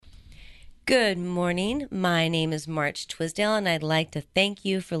Good morning. My name is March Twisdale, and I'd like to thank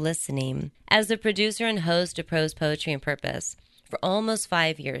you for listening. As the producer and host of Prose Poetry and Purpose, for almost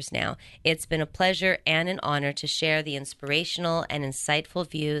 5 years now, it's been a pleasure and an honor to share the inspirational and insightful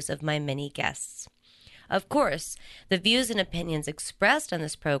views of my many guests. Of course, the views and opinions expressed on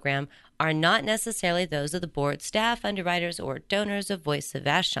this program are not necessarily those of the board, staff, underwriters, or donors of Voice of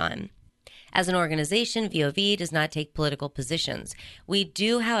Vashon. As an organization, VOV does not take political positions. We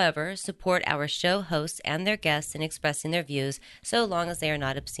do, however, support our show hosts and their guests in expressing their views so long as they are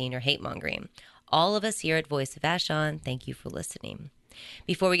not obscene or hate-mongering. All of us here at Voice of Vashon, thank you for listening.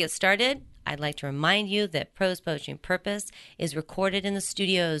 Before we get started, I'd like to remind you that Prose Poetry and Purpose is recorded in the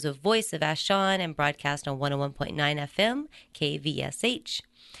studios of Voice of Vashon and broadcast on 101.9 FM, KVSH.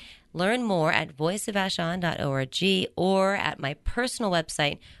 Learn more at voiceofvashon.org or at my personal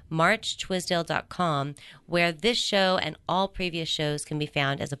website, marchtwisdale.com, where this show and all previous shows can be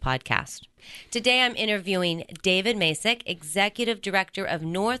found as a podcast. Today I'm interviewing David Macek, Executive Director of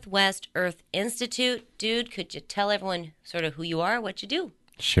Northwest Earth Institute. Dude, could you tell everyone sort of who you are, what you do?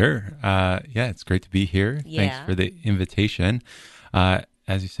 Sure. It's great to be here. Yeah. Thanks for the invitation.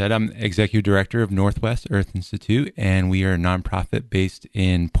 As you said, I'm Executive Director of Northwest Earth Institute, and we are a nonprofit based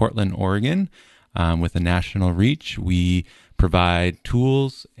in Portland, Oregon, with a national reach. We provide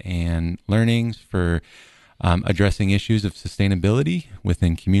tools and learnings for addressing issues of sustainability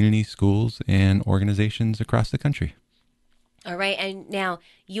within communities, schools, and organizations across the country. All right, and now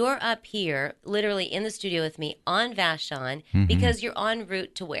you're up here, literally in the studio with me on Vashon, because you're en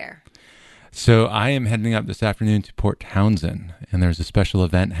route to where? So I am heading up this afternoon to Port Townsend, and there's a special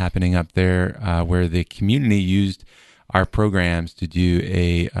event happening up there where the community used our programs to do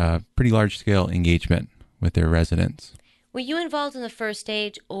a pretty large-scale engagement with their residents. Were you involved in the first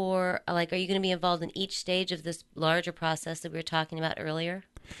stage, or are you going to be involved in each stage of this larger process that we were talking about earlier?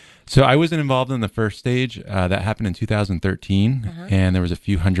 So I wasn't involved in the first stage. That happened in 2013, and there was a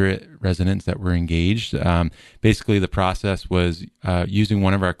few hundred residents that were engaged. Basically, the process was using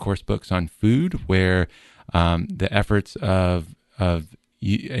one of our course books on food, where the efforts of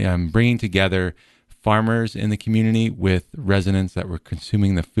bringing together farmers in the community with residents that were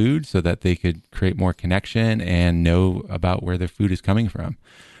consuming the food so that they could create more connection and know about where their food is coming from.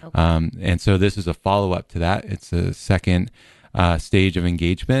 Okay. And so this is a follow-up to that. It's a second stage of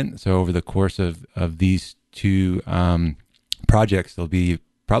engagement. So over the course of these two projects, there'll be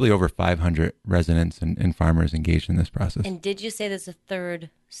probably over 500 residents and farmers engaged in this process. And did you say there's a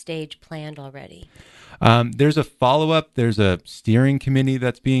third stage planned already? There's a follow-up. There's a steering committee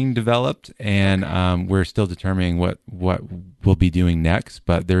that's being developed, and we're still determining what we'll be doing next.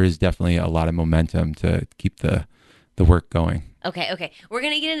 But there is definitely a lot of momentum to keep the work going. Okay. We're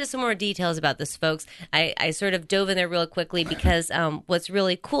going to get into some more details about this, folks. I sort of dove in there real quickly because what's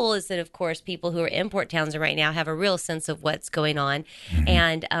really cool is that, of course, people who are in Port Townsend right now have a real sense of what's going on.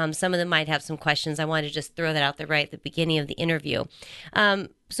 And some of them might have some questions. I wanted to just throw that out there right at the beginning of the interview.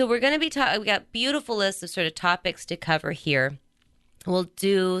 So we're going to be we got beautiful lists of sort of topics to cover here. We'll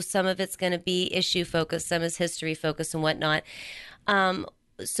do, some of it's going to be issue focused, some is history focused and whatnot.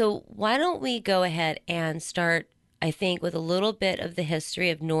 So why don't we go ahead and start, I think, with a little bit of the history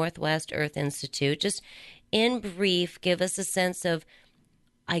of Northwest Earth Institute. Just in brief, give us a sense of,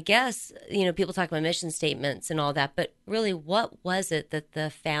 I guess, people talk about mission statements and all that, but really what was it that the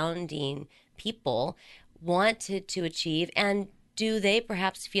founding people wanted to achieve, and do they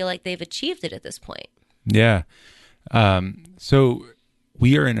perhaps feel like they've achieved it at this point? Yeah. So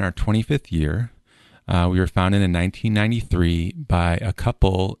we are in our 25th year. We were founded in 1993 by a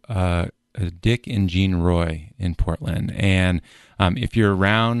couple, Dick and Jean Roy in Portland. And if you're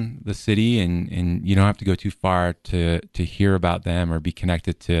around the city and you don't have to go too far to hear about them or be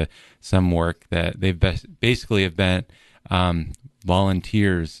connected to some work, that they've basically have been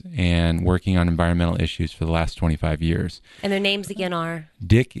volunteers and working on environmental issues for the last 25 years. And their names again are?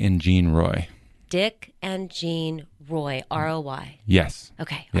 Dick and Jean Roy. Dick and Jean Roy, R-O-Y. Yes.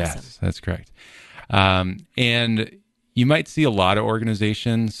 Okay, awesome. Yes, that's correct. And you might see a lot of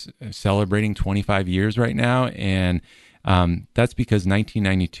organizations celebrating 25 years right now, and that's because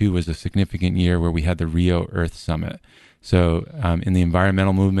 1992 was a significant year where we had the Rio Earth Summit. So in the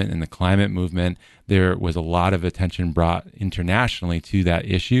environmental movement and the climate movement, there was a lot of attention brought internationally to that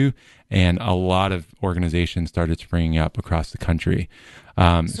issue, and a lot of organizations started springing up across the country.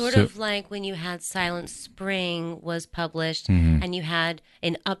 Sort of like when you had Silent Spring was published and you had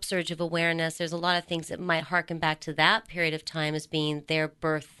an upsurge of awareness. There's a lot of things that might harken back to that period of time as being their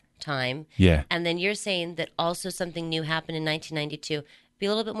birth time. Yeah. And then you're saying that also something new happened in 1992. be a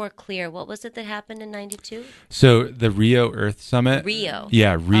little bit more clear. What was it that happened in 92? So the Rio Earth Summit. Rio.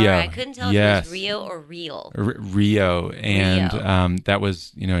 Yeah, Rio. All right, I couldn't tell if it was Rio or real. Rio. And that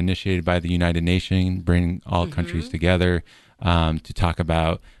was, initiated by the United Nations, bringing all countries together to talk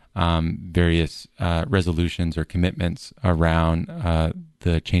about various resolutions or commitments around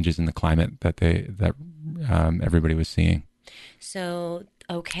the changes in the climate that everybody was seeing. So,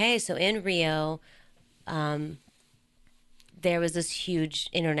 okay. So in Rio, there was this huge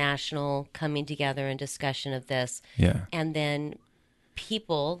international coming together and discussion of this. Yeah. And then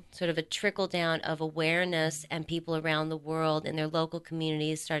people, sort of a trickle down of awareness, and people around the world in their local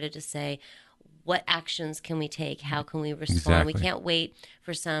communities started to say, what actions can we take? How can we respond? Exactly. We can't wait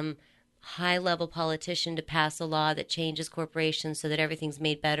for some high-level politician to pass a law that changes corporations so that everything's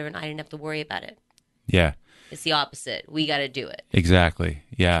made better and I didn't have to worry about it. Yeah. It's the opposite. We got to do it. Exactly.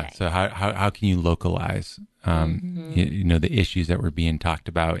 Yeah. Okay. So how can you localize, the issues that were being talked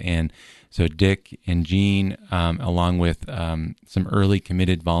about? And so Dick and Jean, along with some early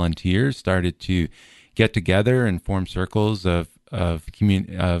committed volunteers, started to get together and form circles of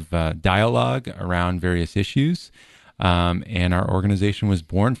dialogue around various issues. And our organization was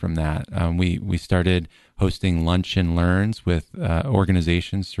born from that. We started hosting lunch and learns with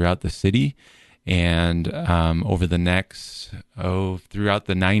organizations throughout the city. And over the throughout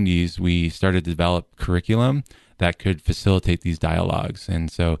the 90s, we started to develop curriculum that could facilitate these dialogues. And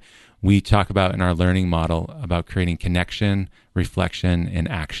so we talk about in our learning model about creating connection, reflection, and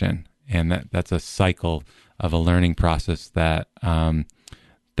action. And that's a cycle of a learning process that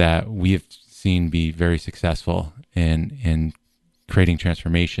we have seen be very successful in creating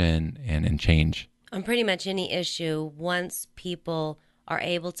transformation and change. On pretty much any issue, once people are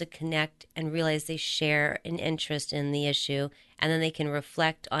able to connect and realize they share an interest in the issue, and then they can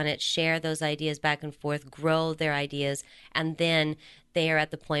reflect on it, share those ideas back and forth, grow their ideas, and then they are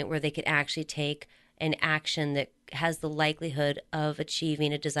at the point where they could actually take an action that has the likelihood of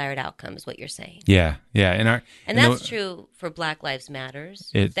achieving a desired outcome, is what you're saying. Yeah, yeah. And that's true for Black Lives Matters.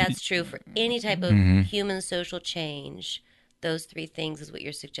 That's true for any type of human social change. Those three things is what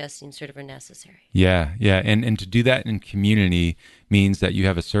you're suggesting sort of are necessary. Yeah, yeah. And to do that in community means that you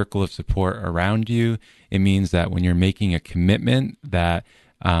have a circle of support around you. It means that when you're making a commitment, that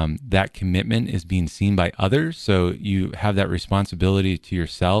that commitment is being seen by others. So you have that responsibility to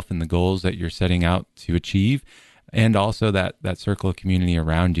yourself and the goals that you're setting out to achieve, and also that circle of community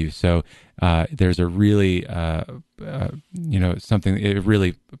around you. So there's a really, something, it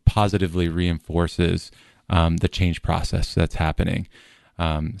really positively reinforces the change process that's happening.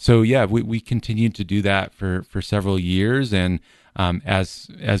 So yeah, we continued to do that for several years. And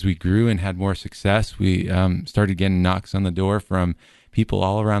as we grew and had more success, we started getting knocks on the door from people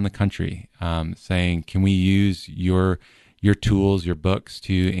all around the country saying, can we use your tools, your books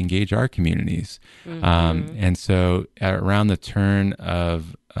to engage our communities? And so around the turn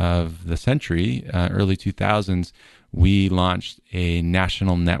of the century, early 2000s, we launched a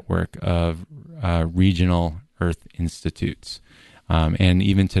national network of regional Earth Institutes. And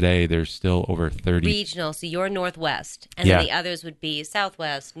even today, there's still over 30. Regional, so you're Northwest, and then the others would be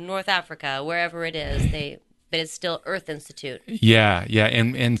Southwest, North Africa, wherever it is. But it's still Earth Institute. Yeah, yeah.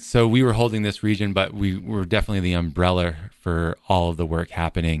 And so we were holding this region, but we were definitely the umbrella for all of the work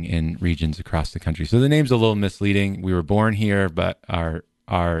happening in regions across the country. So the name's a little misleading. We were born here, but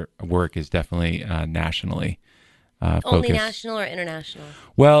our work is definitely nationally focused. Only national or international?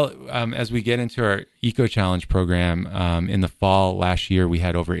 Well, as we get into our Eco Challenge program, in the fall last year, we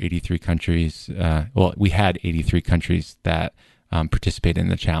had over 83 countries. We had 83 countries that participated in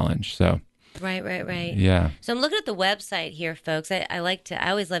the challenge. So. Right. Yeah. So I'm looking at the website here, folks. I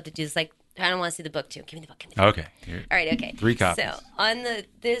always love to do this. Like, I don't want to see the book too. Give me the book. Okay. All right. Okay. 3 copies. So on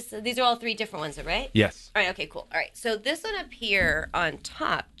these are all 3 different ones, right? Yes. All right. Okay. Cool. All right. So this one up here on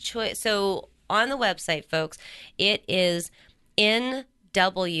top. So on the website, folks, it is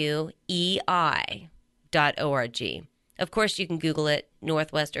nwei.org. Of course, you can Google it.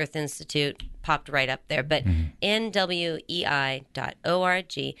 Northwest Earth Institute popped right up there, but nwei.org.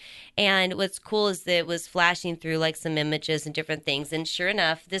 And what's cool is that it was flashing through like some images and different things. And sure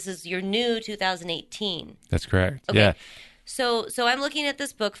enough, this is your new 2018. That's correct. Okay. Yeah. So I'm looking at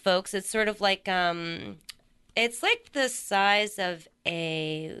this book, folks. It's sort of like it's like the size of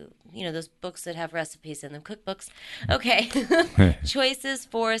those books that have recipes in them, cookbooks. Okay. Choices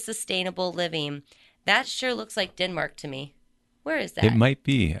for Sustainable Living. That sure looks like Denmark to me. Where is that? It might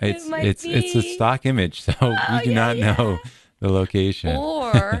be. It's a stock image, so we do not know the location.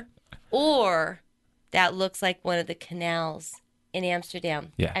 Or that looks like one of the canals in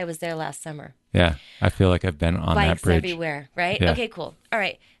Amsterdam. Yeah. I was there last summer. Yeah. I feel like I've been on that Bikes bridge. everywhere, right? Yeah. Okay, cool. All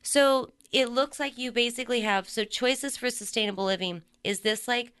right. So it looks like you basically have, so Choices for Sustainable Living, is this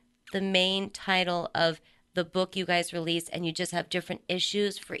like the main title of the book you guys release and you just have different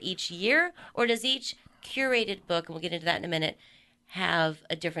issues for each year? Or does each curated book, and we'll get into that in a minute, have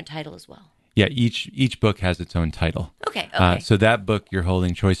a different title as well? Yeah, each book has its own title. Okay. So that book you're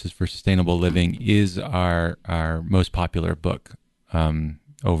holding, Choices for Sustainable Living, is our most popular book.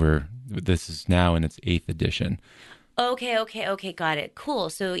 This is now in its 8th edition. Okay. Got it. Cool.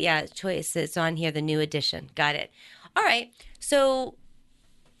 So yeah, Choice, it's on here, the new edition. Got it. All right. So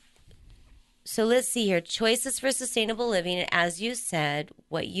let's see here. Choices for Sustainable Living. And as you said,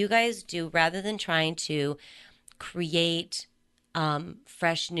 what you guys do, rather than trying to create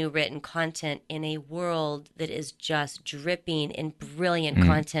fresh, new written content in a world that is just dripping in brilliant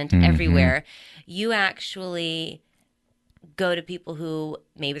content everywhere, you actually go to people who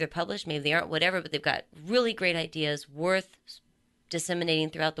maybe they're published, maybe they aren't, whatever, but they've got really great ideas worth disseminating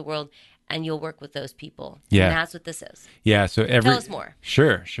throughout the world, and you'll work with those people. Yeah. And that's what this is. Yeah. So Tell us more.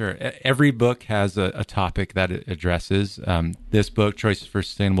 Sure. Every book has a topic that it addresses. This book, Choices for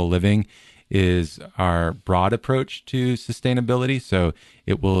Sustainable Living, is our broad approach to sustainability. So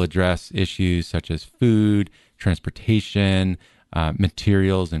it will address issues such as food, transportation,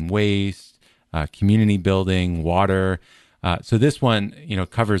 materials and waste, community building, water. So this one,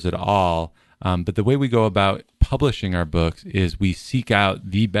 covers it all. But the way we go about publishing our books is we seek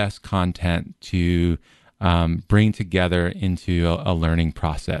out the best content to bring together into a learning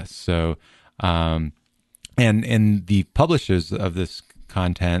process. So, and the publishers of this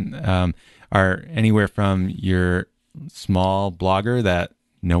content are anywhere from your small blogger that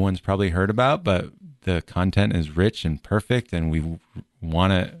no one's probably heard about, but the content is rich and perfect, and we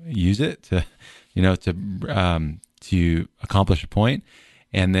want to use it to accomplish a point.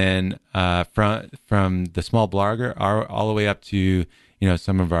 And then from the small blogger all the way up to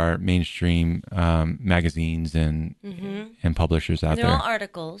some of our mainstream magazines and publishers out They're there. all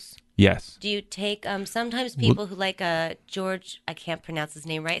articles. Yes. Do you take sometimes people who like George? I can't pronounce his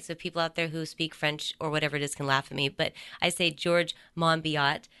name right, so people out there who speak French or whatever it is can laugh at me. But I say George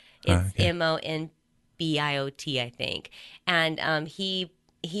Monbiot. It's Monbiot, I think. And he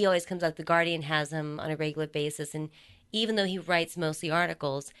always comes out. The Guardian has him on a regular basis, and even though he writes mostly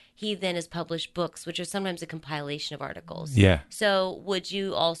articles, he then has published books, which are sometimes a compilation of articles. Yeah. So would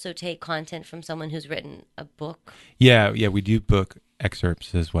you also take content from someone who's written a book? Yeah, we do book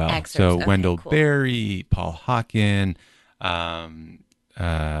excerpts as well. Excerpts. So Okay, Wendell cool. Berry, Paul Hawken, a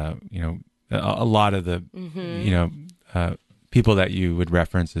lot of the people that you would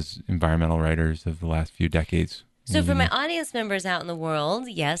reference as environmental writers of the last few decades. So for my audience members out in the world,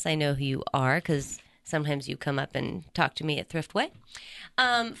 yes, I know who you are because sometimes you come up and talk to me at Thriftway.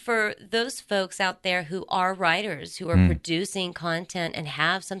 For those folks out there who are writers, who are producing content and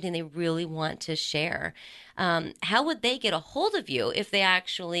have something they really want to share, how would they get a hold of you if they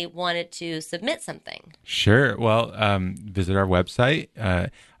actually wanted to submit something? Sure. Well, visit our website. I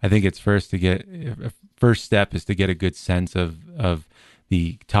think it's first step is to get a good sense of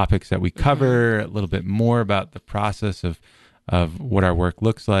the topics that we cover, a little bit more about the process of what our work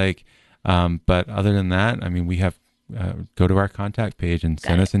looks like. But other than that, I mean, we have go to our contact page and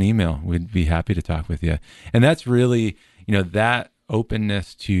send us an email. We'd be happy to talk with you. And that's really, that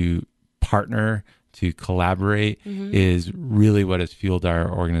openness to partner, to collaborate is really what has fueled our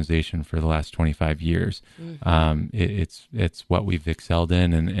organization for the last 25 years. It's what we've excelled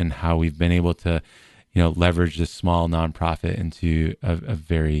in and how we've been able to, leverage this small nonprofit into a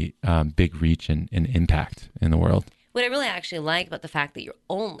very big reach and impact in the world. What I really actually like about the fact that you're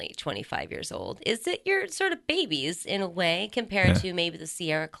only 25 years old is that you're sort of babies in a way compared to maybe the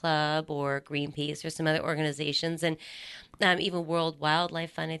Sierra Club or Greenpeace or some other organizations. And even World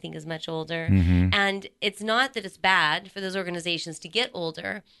Wildlife Fund, I think, is much older. And it's not that it's bad for those organizations to get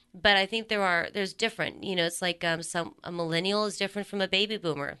older, but I think there's different. It's like a millennial is different from a baby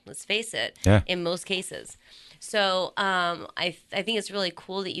boomer. Let's face it, in most cases. So I think it's really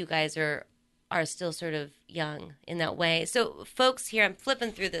cool that you guys are still sort of young in that way. So folks here, I'm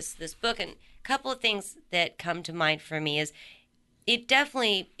flipping through this book, and a couple of things that come to mind for me is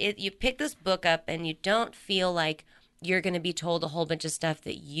you pick this book up and you don't feel like you're going to be told a whole bunch of stuff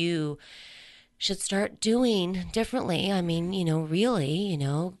that you should start doing differently. I mean, really,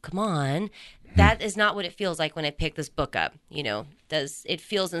 come on. That is not what it feels like when I pick this book up. It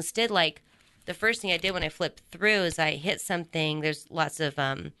feels instead like the first thing I did when I flipped through is I hit something. There's lots of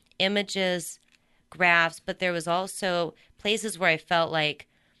images, graphs, but there was also places where I felt like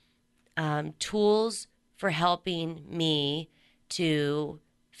tools for helping me to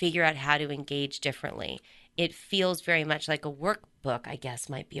figure out how to engage differently. It feels very much like a workbook, I guess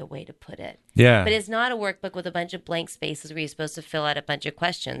might be a way to put it. Yeah. But it's not a workbook with a bunch of blank spaces where you're supposed to fill out a bunch of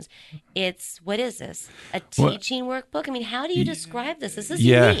questions. What is this? A teaching workbook? I mean, how do you describe this? This is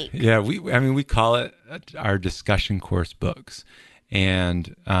unique. Yeah. We call it our discussion course books.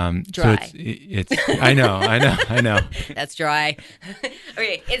 And dry. So it's I know. That's dry.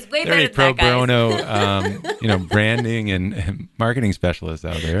 Okay, it's way there better than that, guys. Pro bono, branding and marketing specialists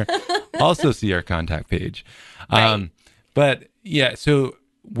out there. Also see our contact page. Right. But yeah, so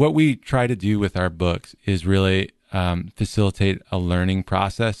what we try to do with our books is really facilitate a learning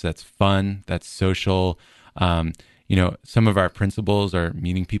process that's fun, that's social. Some of our principles are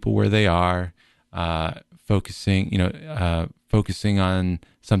meeting people where they are, focusing on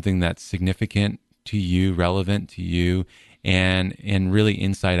something that's significant to you, relevant to you, and really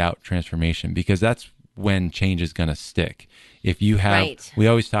inside out transformation, because that's when change is going to stick. If you have, right. We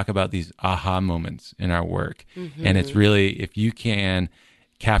always talk about these aha moments in our work. Mm-hmm. And it's really, if you can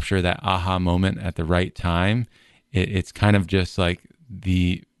capture that aha moment at the right time, it's kind of just like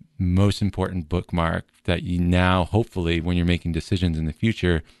the most important bookmark that you now, hopefully, when you're making decisions in the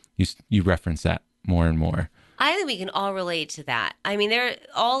future, you reference that more and more. I think we can all relate to that. I mean,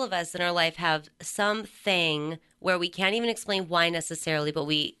 all of us in our life have something where we can't even explain why necessarily,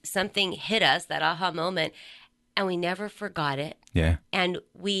 but something hit us, that aha moment, and we never forgot it. Yeah. And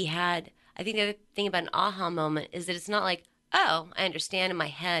I think the other thing about an aha moment is that it's not like, oh, I understand in my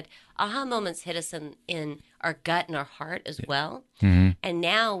head. Aha moments hit us in our gut and our heart as well. Mm-hmm. And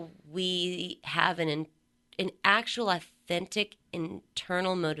now we have an actual authentic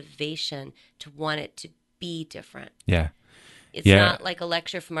internal motivation to want it to be different. Yeah. It's not like a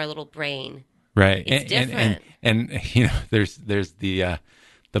lecture from our little brain. Right. It's different. And there's the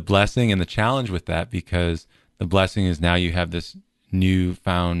blessing and the challenge with that, because the blessing is now you have this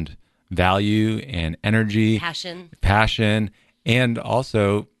newfound value and energy, passion, and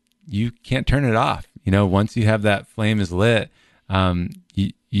also you can't turn it off. Once you have that flame is lit,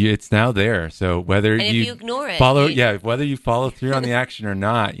 it's now there. So whether if you ignore it, whether you follow through on the action or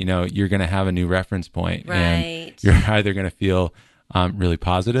not, you're going to have a new reference point, right? And you're either going to feel really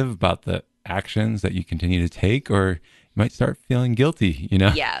positive about the actions that you continue to take, or you might start feeling guilty.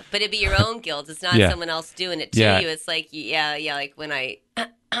 Yeah, but it'd be your own guilt. It's not someone else doing it to you. It's like, like when I.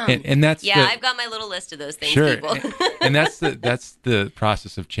 And that's I've got my little list of those things. Sure, people. and that's the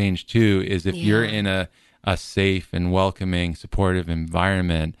process of change too. Is if you're in a safe and welcoming, supportive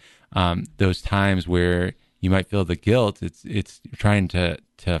environment, those times where you might feel the guilt, it's trying to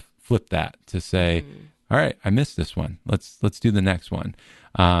flip that, to say, all right, I missed this one. Let's do the next one.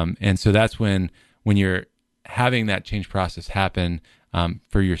 And so that's when you're having that change process happen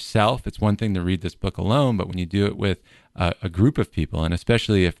for yourself. It's one thing to read this book alone, but when you do it with a group of people, and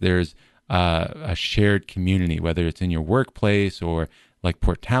especially if there's a shared community, whether it's in your workplace or like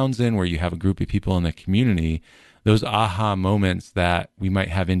Port Townsend, where you have a group of people in the community, those aha moments that we might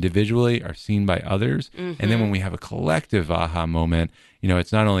have individually are seen by others. Mm-hmm. And then when we have a collective aha moment,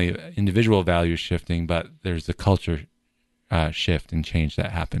 it's not only individual values shifting, but there's the culture shift and change that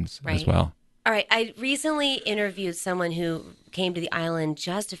happens as well. All right. I recently interviewed someone who came to the island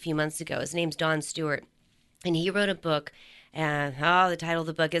just a few months ago. His name's Don Stewart, and he wrote a book. The title of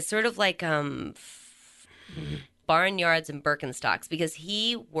the book is sort of like Barnyards and Birkenstocks, because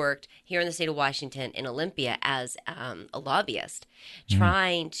he worked here in the state of Washington in Olympia as a lobbyist,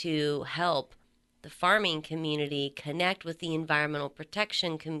 trying to help the farming community connect with the environmental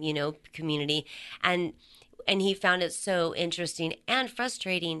protection community, and he found it so interesting and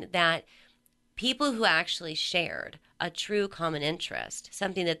frustrating that people who actually shared a true common interest,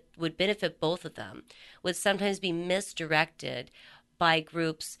 something that would benefit both of them, would sometimes be misdirected by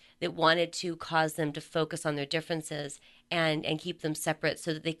groups that wanted to cause them to focus on their differences and keep them separate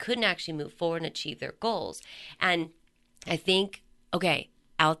so that they couldn't actually move forward and achieve their goals. And I think,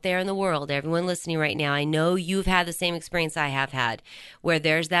 out there in the world, everyone listening right now, I know you've had the same experience I have had, where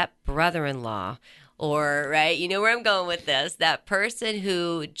there's that brother-in-law, or, right, you know where I'm going with this, that person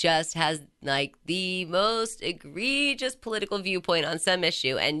who just has like the most egregious political viewpoint on some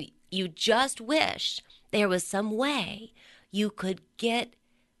issue, and you just wish there was some way you could get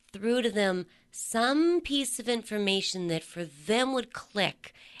through to them some piece of information that for them would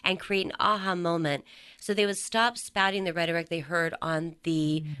click and create an aha moment, so they would stop spouting the rhetoric they heard on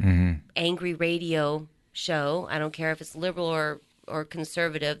the angry radio show. I don't care if it's liberal or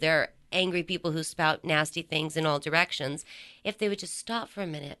conservative. There are angry people who spout nasty things in all directions. If they would just stop for a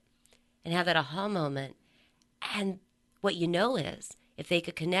minute and have that aha moment, and what is, if they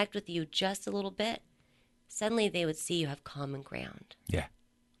could connect with you just a little bit, suddenly they would see you have common ground. Yeah.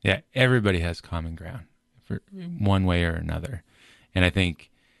 Yeah. Everybody has common ground for one way or another. And I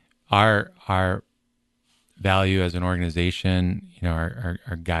think our value as an organization, our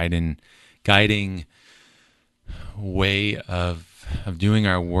guiding way of doing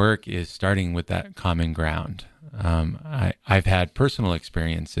our work is starting with that common ground. I've had personal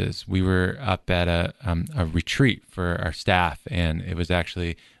experiences. We were up at a retreat for our staff, and it was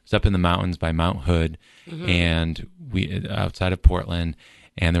up in the mountains by Mount Hood, and we outside of Portland,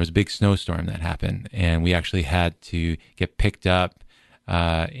 and there was a big snowstorm that happened, and we actually had to get picked up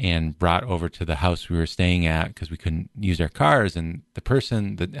and brought over to the house we were staying at because we couldn't use our cars. And the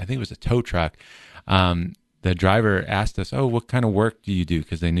person that I think it was a tow truck, the driver asked us, "Oh, what kind of work do you do?"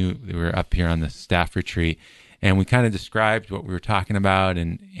 Because they knew we were up here on the staff retreat, and we kind of described what we were talking about,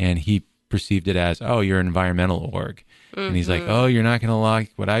 and he perceived it as, "Oh, you're an environmental org," and he's like, "Oh, you're not going to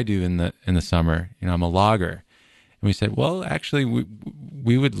like what I do in the summer. I'm a logger." And we said, "Well, actually,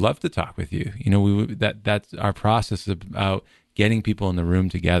 we would love to talk with you. That's our process about getting people in the room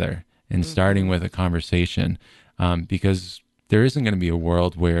together and starting with a conversation, because there isn't going to be a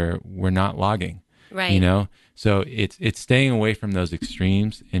world where we're not logging." Right. So it's staying away from those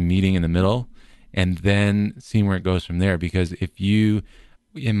extremes and meeting in the middle, and then seeing where it goes from there. Because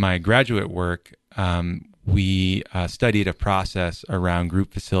in my graduate work, we studied a process around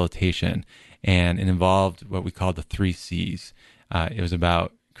group facilitation, and it involved what we call the 3 C's. It was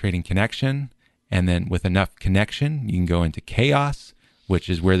about creating connection, and then with enough connection, you can go into chaos, which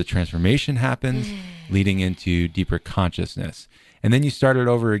is where the transformation happens, leading into deeper consciousness. And then you start it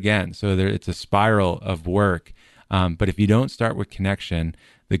over again. So it's a spiral of work. But if you don't start with connection,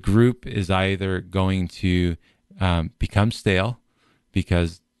 the group is either going to become stale,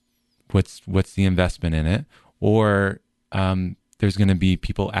 because what's the investment in it, or there's going to be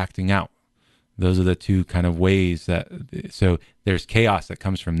people acting out. Those are the two kind of ways so there's chaos that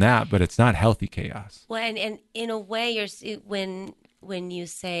comes from that, but it's not healthy chaos. Well, and in a way, when you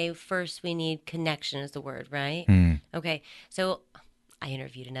say first we need connection is the word, right? Okay, so I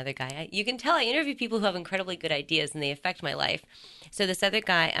interviewed another guy. You can tell I interview people who have incredibly good ideas, and they affect my life. So this other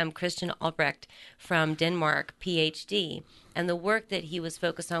guy, Christian Albrecht from Denmark, PhD, and the work that he was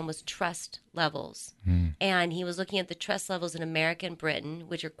focused on was trust levels. And he was looking at the trust levels in America and Britain,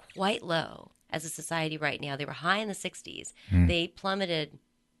 which are quite low as a society right now. They were high in the 60s. They plummeted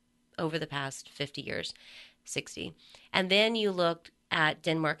over the past 50 years, 60. And then you looked at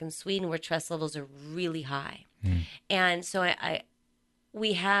Denmark and Sweden, where trust levels are really high. And so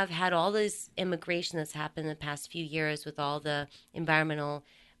we have had all this immigration that's happened in the past few years with all the environmental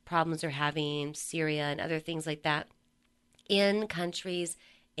problems they're having, Syria and other things like that, in countries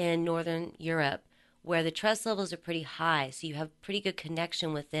in Northern Europe where the trust levels are pretty high. So you have pretty good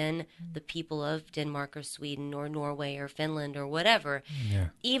connection within the people of Denmark or Sweden or Norway or Finland or whatever,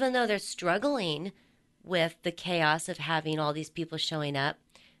 even though they're struggling with the chaos of having all these people showing up.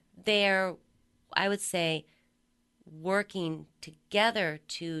 They're, I would say, working together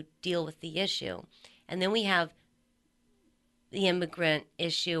to deal with the issue. And then we have the immigrant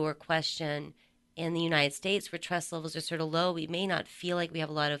issue or question in the United States, where trust levels are sort of low. We may not feel like we have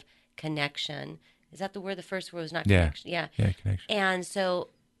a lot of connection. Is that the word? The first word was not connection. Yeah, connection. And so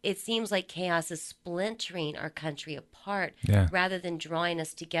it seems like chaos is splintering our country apart rather than drawing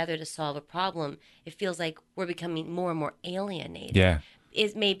us together to solve a problem. It feels like we're becoming more and more alienated. Yeah.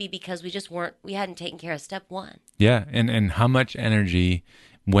 It may be because we hadn't taken care of step one. Yeah, and how much energy,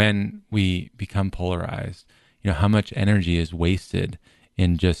 when we become polarized, how much energy is wasted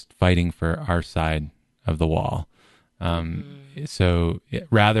in just fighting for our side of the wall. So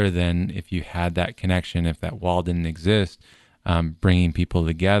rather than, if you had that connection, if that wall didn't exist, bringing people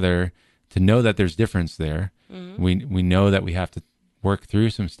together to know that there's difference there. We know that we have to work through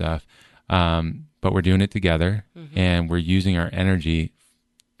some stuff, but we're doing it together, and we're using our energy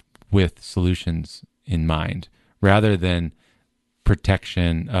with solutions in mind, rather than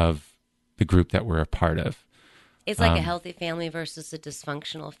protection of the group that we're a part of. It's like a healthy family versus a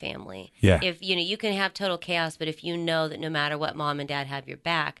dysfunctional family. Yeah. If you can have total chaos, but if you know that no matter what, mom and dad have your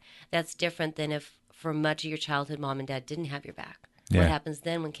back, that's different than if for much of your childhood mom and dad didn't have your back. What happens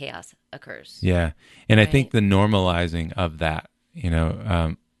then when chaos occurs? Yeah. And I think the normalizing of that,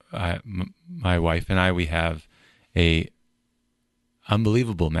 my wife and I, we have a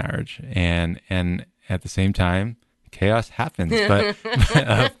unbelievable marriage, and at the same time chaos happens, but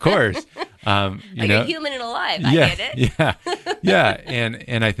of course, like a human and alive. I get it. Yeah.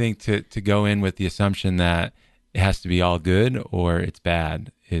 And I think to go in with the assumption that it has to be all good or it's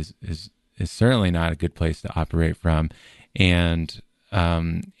bad is certainly not a good place to operate from. And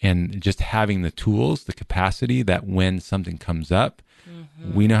and just having the tools, the capacity that when something comes up,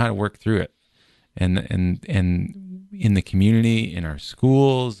 we know how to work through it. And in the community, in our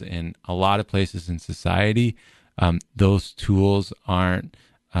schools, in a lot of places in society, those tools aren't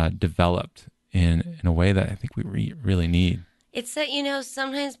developed in a way that I think we really need. It's that,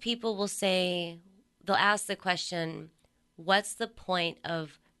 sometimes people will say, they'll ask the question, what's the point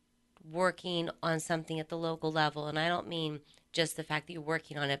of working on something at the local level? And I don't mean just the fact that you're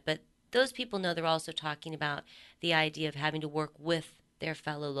working on it, but those people know they're also talking about the idea of having to work with their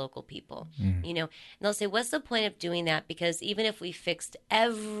fellow local people, and they'll say, what's the point of doing that? Because even if we fixed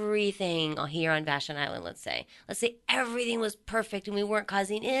everything here on Vashon Island, let's say everything was perfect and we weren't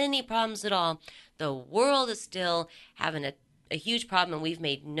causing any problems at all, the world is still having a huge problem and we've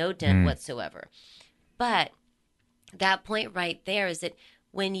made no dent whatsoever. But that point right there is that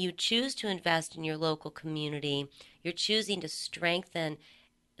when you choose to invest in your local community, you're choosing to strengthen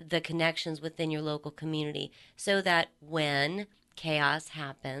the connections within your local community so that when chaos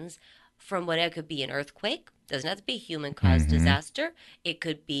happens from whatever, could be an earthquake, doesn't have to be a human-caused disaster, it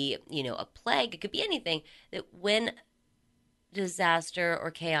could be, a plague, it could be anything, that when disaster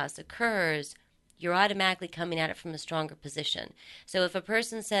or chaos occurs, you're automatically coming at it from a stronger position. So if a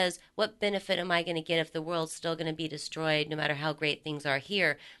person says, what benefit am I going to get if the world's still going to be destroyed no matter how great things are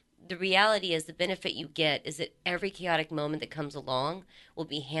here? The reality is the benefit you get is that every chaotic moment that comes along will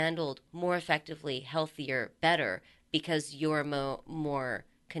be handled more effectively, healthier, better, because you're a more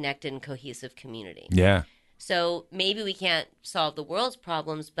connected and cohesive community. Yeah. So maybe we can't solve the world's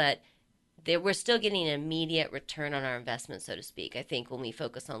problems, but we're still getting an immediate return on our investment, so to speak, I think, when we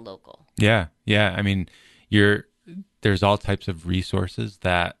focus on local. Yeah. Yeah. I mean, there's all types of resources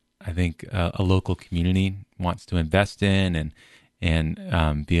that I think a local community wants to invest in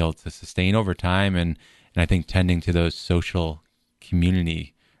and be able to sustain over time. And I think tending to those social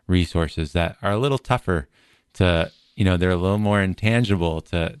community resources that are a little tougher to, they're a little more intangible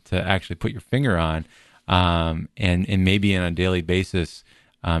to actually put your finger on. And maybe on a daily basis,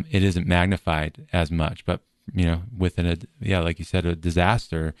 it isn't magnified as much, but, like you said, a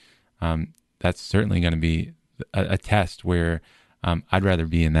disaster, that's certainly going to be a test where, I'd rather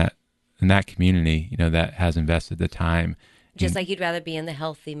be in that community, that has invested the time. Just like you'd rather be in the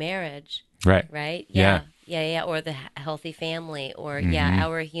healthy marriage. Right. Right? Yeah. Yeah. Or the healthy family, or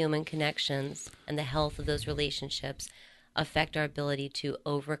our human connections and the health of those relationships affect our ability to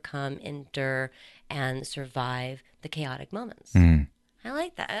overcome, endure, and survive the chaotic moments. I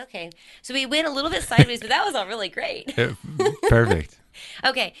like that. Okay. So we went a little bit sideways, but that was all really great. Perfect.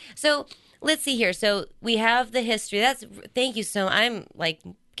 Okay. So let's see here. So we have the history. Thank you. So I'm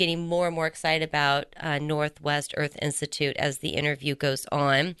getting more and more excited about Northwest Earth Institute as the interview goes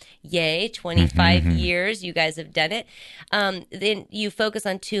on. Yay, 25 years, you guys have done it. Then you focus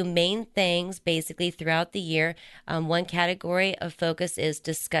on two main things basically throughout the year. One category of focus is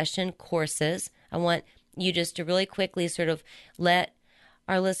discussion courses. I want you just to really quickly sort of let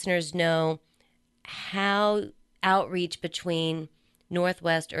our listeners know how outreach between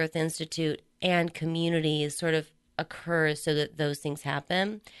Northwest Earth Institute and communities sort of occurs so that those things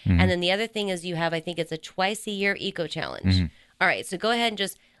happen. And then the other thing is you have, I think it's a twice a year eco challenge. All right, so go ahead and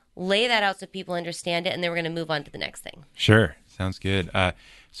just lay that out so people understand it, and then we're going to move on to the next thing. Sure, sounds good.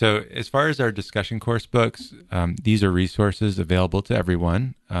 So as far as our discussion course books, these are resources available to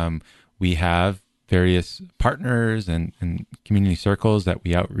everyone. We have various partners and community circles that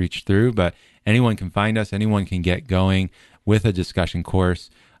we outreach through, but anyone can find us, anyone can get going with a discussion course.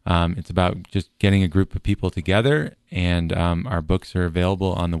 It's about just getting a group of people together, and our books are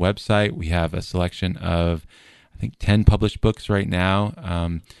available on the website. We have a selection of, I think, 10 published books right now.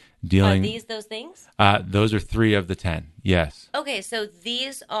 Are these those things? Those are 3 of the 10, yes. Okay, so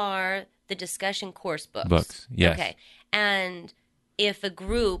these are the discussion course books. Books, yes. Okay, and if a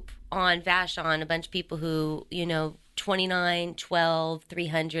group on Vashon, a bunch of people who, 29, 12,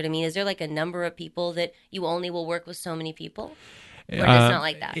 300, I mean, is there a number of people that you only will work with so many people? Or it's not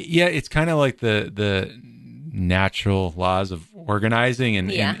like that? Yeah, it's kind of like the natural laws of organizing.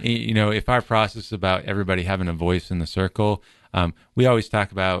 And, if our process is about everybody having a voice in the circle, we always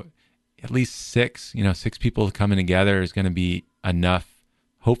talk about at least 6 people coming together is going to be enough,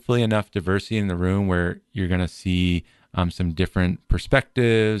 hopefully enough diversity in the room where you're going to see some different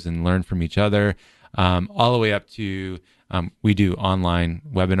perspectives and learn from each other, all the way up to we do online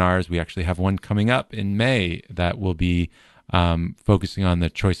webinars. We actually have one coming up in May that will be focusing on the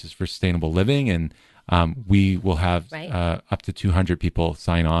choices for sustainable living, and we will have up to 200 people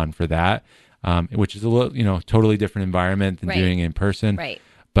sign on for that, which is a little, totally different environment than doing it in person. Right.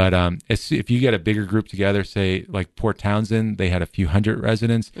 But if you get a bigger group together, say like Port Townsend, they had a few hundred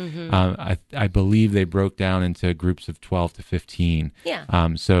residents. I believe they broke down into groups of 12 to 15.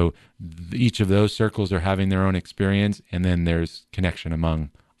 Yeah. So each of those circles are having their own experience, and then there's connection among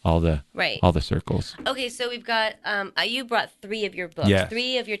all the circles. Okay, so we've got you brought 3 of your books, Yes.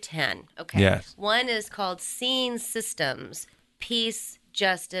 3 of your 10. Okay. Yes. One is called Seeing Systems: Peace,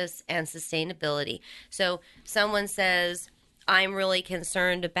 Justice, and Sustainability. So someone says, I'm really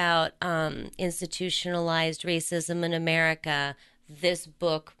concerned about institutionalized racism in America. This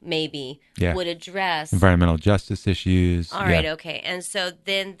book maybe would address environmental justice issues. All right, okay. And so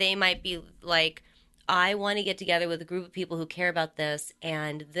then they might be like, I want to get together with a group of people who care about this,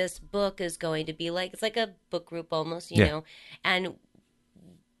 and this book is going to be like, it's like a book group almost, you know. And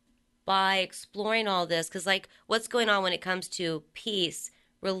by exploring all this, because like what's going on when it comes to peace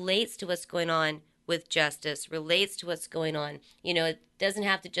relates to what's going on with justice, relates to what's going on. You know, it doesn't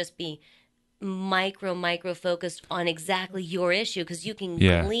have to just be micro focused on exactly your issue, because you can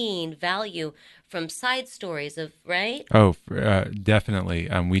glean value from side stories of, right? Oh, definitely.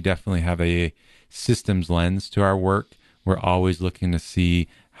 We definitely have a systems lens to our work. We're always looking to see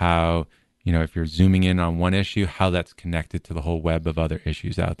how, you know, if you're zooming in on one issue, how that's connected to the whole web of other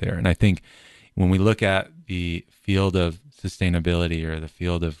issues out there. And I think when we look at the field of sustainability or the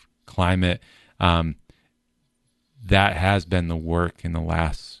field of climate, that has been the work in the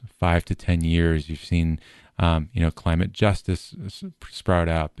last 5 to 10 years. You've seen, climate justice sprout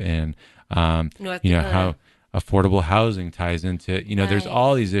up, and, how affordable housing ties into, there's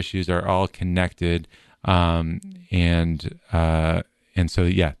all these issues are all connected. And so,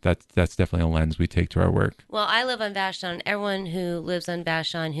 that's definitely a lens we take to our work. Well, I live on Vashon. Everyone who lives on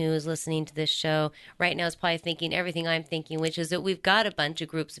Vashon who is listening to this show right now is probably thinking everything I'm thinking, which is that we've got a bunch of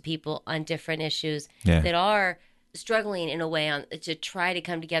groups of people on different issues that are struggling in a way to try to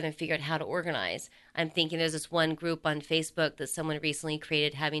come together and figure out how to organize. I'm thinking there's this one group on Facebook that someone recently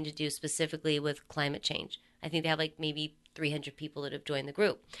created having to do specifically with climate change. I think they have like maybe 300 people that have joined the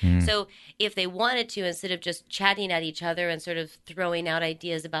group. So if they wanted to, instead of just chatting at each other and sort of throwing out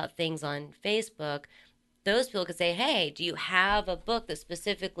ideas about things on Facebook, those people could say, hey, do you have a book that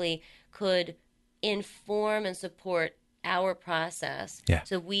specifically could inform and support our process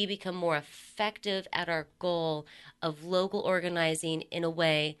so we become more effective at our goal of local organizing in a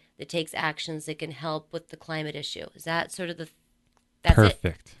way that takes actions that can help with the climate issue? Is that sort of that's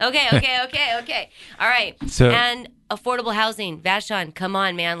perfect? It? Okay. All right. So, and affordable housing, Vashon, come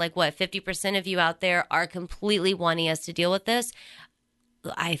on, man. Like what, 50% of you out there are completely wanting us to deal with this?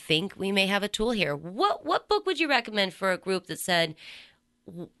 I think we may have a tool here. What book would you recommend for a group that said,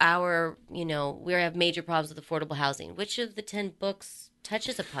 we have major problems with affordable housing? Which of the 10 books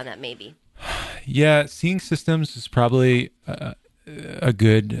touches upon that maybe? Yeah, Seeing Systems is probably a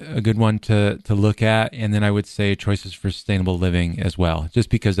good one to look at. And then I would say Choices for Sustainable Living as well, just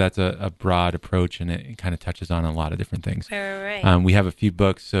because that's a broad approach and it kind of touches on a lot of different things. Right. We have a few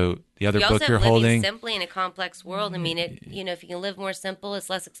books. So the other book you're holding, Simply in a Complex World. I mean, if you can live more simple, it's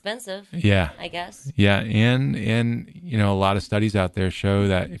less expensive. Yeah, I guess. Yeah, and a lot of studies out there show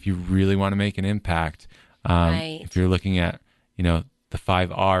that if you really want to make an impact, if you're looking at the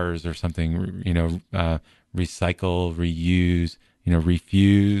 5 R's or something, recycle, reuse,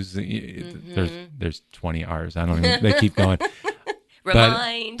 refuse. There's 20 R's. I don't even. They keep going.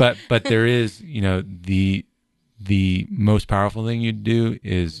 Remind. But there is, the most powerful thing you do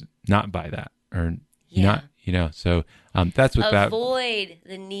is not buy that or not. So that's what avoid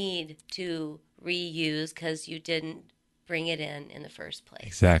the need to reuse because you didn't bring it in the first place.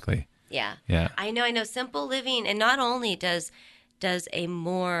 Exactly. Yeah. Yeah. I know. Simple living, and not only does a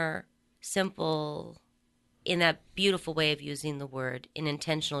more simple, in that beautiful way of using the word, an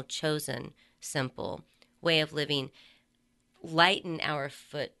intentional, chosen, simple way of living, lighten our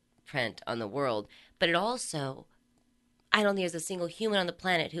footprint on the world. But it also, I don't think there's a single human on the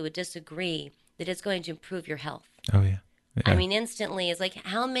planet who would disagree that it's going to improve your health. Oh, yeah. I mean, instantly, it's like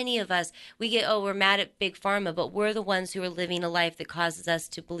how many of us, we're mad at Big Pharma, but we're the ones who are living a life that causes us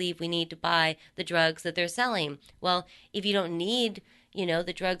to believe we need to buy the drugs that they're selling. Well, if you don't need,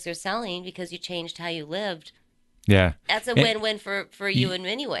 the drugs they're selling because you changed how you lived, that's a win-win for you in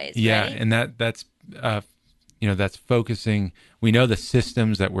many ways. Yeah, right? and that's that's focusing. We know the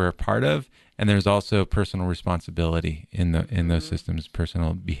systems that we're a part of, and there's also personal responsibility in those systems,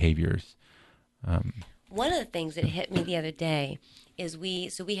 personal behaviors. One of the things that hit me the other day is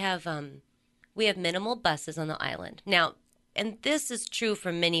we have minimal buses on the island. Now, and this is true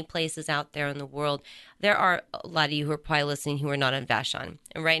for many places out there in the world. There are a lot of you who are probably listening who are not on Vashon.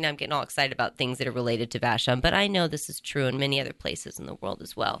 And right now I'm getting all excited about things that are related to Vashon, but I know this is true in many other places in the world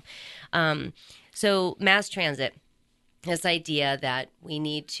as well. So mass transit, this idea that we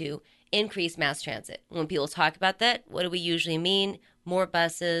need to increase mass transit. When people talk about that, what do we usually mean? More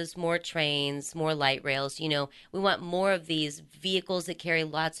buses, more trains, more light rails. We want more of these vehicles that carry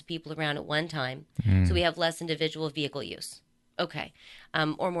lots of people around at one time. So we have less individual vehicle use. Okay.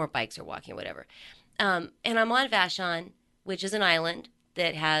 Or more bikes or walking or whatever. And I'm on Vashon, which is an island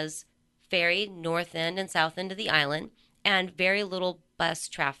that has ferry north end and south end of the island and very little bus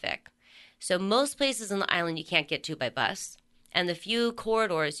traffic. So most places on the island you can't get to by bus. And the few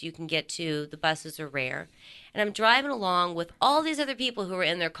corridors you can get to, the buses are rare. And I'm driving along with all these other people who are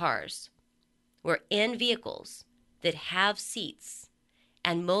in their cars. We're in vehicles that have seats.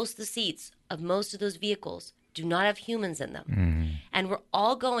 And most of the seats of most of those vehicles do not have humans in them. And we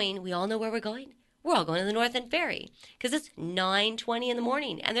all know where we're going. We're all going to the North End Ferry because it's 9:20 in the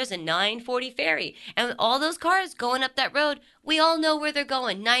morning and there's a 9:40 ferry. And with all those cars going up that road, we all know where they're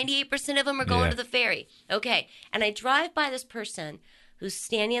going. 98% of them are going to the ferry. Okay. And I drive by this person who's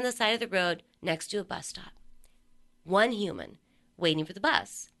standing on the side of the road next to a bus stop. One human waiting for the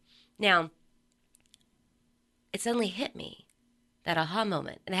bus. Now, it suddenly hit me, that aha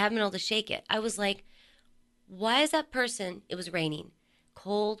moment, and I haven't been able to shake it. I was like, why is that person, it was raining.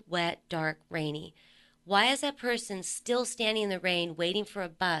 Cold, wet, dark, rainy. Why is that person still standing in the rain waiting for a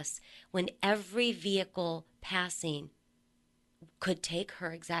bus when every vehicle passing could take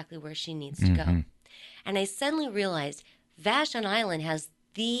her exactly where she needs to go? And I suddenly realized Vashon Island has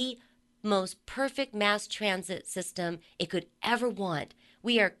the most perfect mass transit system it could ever want.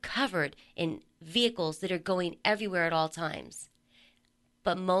 We are covered in vehicles that are going everywhere at all times.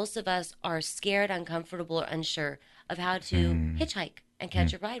 But most of us are scared, uncomfortable, or unsure of how to hitchhike and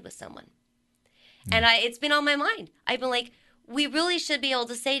catch a ride with someone. And it's been on my mind. I've been like, we really should be able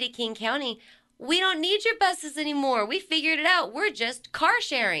to say to King County, we don't need your buses anymore. We figured it out. We're just car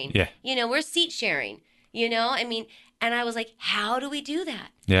sharing. Yeah. We're seat sharing. And I was like, how do we do that?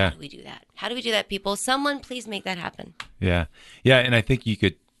 Yeah. How do we do that? How do we do that, people? Someone please make that happen. Yeah. Yeah. And I think you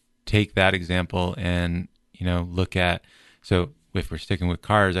could take that example and, look at, so if we're sticking with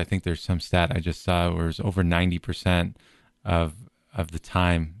cars, I think there's some stat I just saw where it's over 90% of the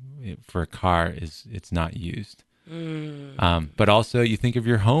time for a car it's not used. But also you think of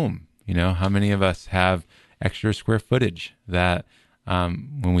your home, how many of us have extra square footage that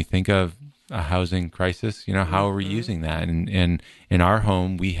when we think of a housing crisis, how are we using that? And in our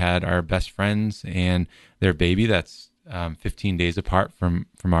home, we had our best friends and their baby that's 15 days apart from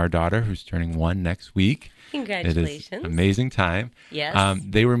our daughter who's turning 1 next week. Congratulations. It is amazing time. Yes.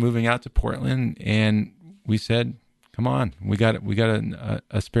 They were moving out to Portland and we said, come on, we got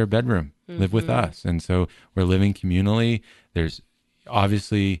a spare bedroom, live with us. And so we're living communally. There's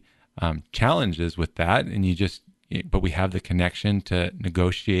obviously challenges with that. And but we have the connection to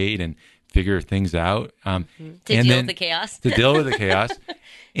negotiate and figure things out. To deal with the chaos. To deal with the chaos.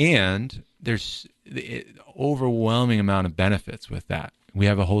 And there's the overwhelming amount of benefits with that. We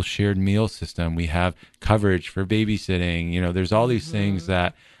have a whole shared meal system. We have coverage for babysitting. There's all these things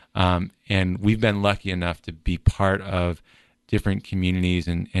that, and we've been lucky enough to be part of different communities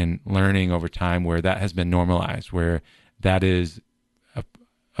and learning over time where that has been normalized, where that is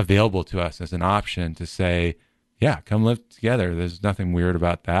available to us as an option to say, yeah, come live together. There's nothing weird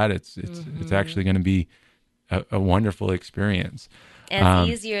about that. It's actually going to be a wonderful experience. And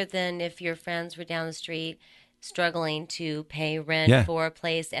it's easier than if your friends were down the street struggling to pay rent for a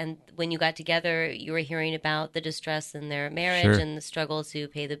place, and when you got together, you were hearing about the distress in their marriage and the struggle to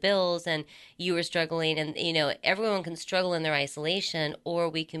pay the bills, and you were struggling, and everyone can struggle in their isolation, or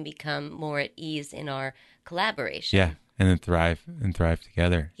we can become more at ease in our collaboration. Yeah, and then thrive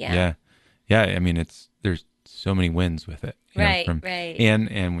together. Yeah. I mean, there's so many wins with it. Right.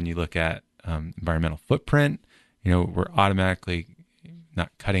 And when you look at environmental footprint, we're automatically not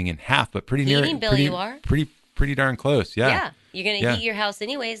cutting in half, but pretty near. Heating bill, you are pretty darn close. Yeah. You're going to heat your house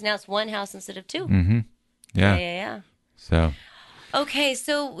anyways. Now it's one house instead of two. Mm-hmm. Yeah. Yeah. So. Okay,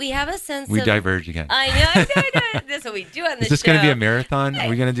 so we have a sense we diverge again. I know. That's what we do on this show. Is this going to be a marathon? Are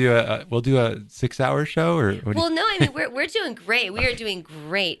we going to do we'll do a 6-hour show? Or no, I mean, we're doing great. We are doing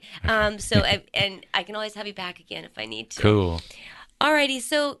great. So I can always have you back again if I need to. Cool. Alrighty,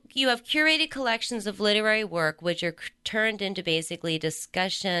 so you have curated collections of literary work, which are turned into basically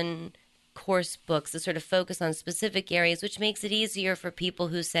discussion course books that sort of focus on specific areas, which makes it easier for people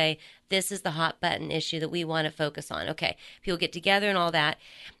who say, this is the hot button issue that we want to focus on. Okay, people get together and all that.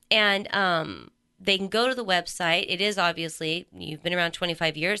 And they can go to the website. It is obviously, you've been around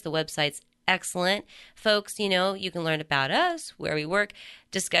 25 years. The website's excellent. Folks, you can learn about us, where we work,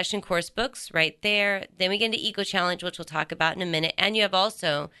 discussion course books right there. Then we get into Eco Challenge, which we'll talk about in a minute. And you have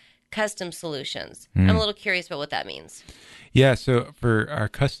also custom solutions. I'm a little curious about what that means. Yeah, so for our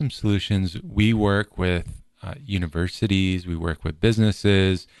custom solutions, we work with universities, we work with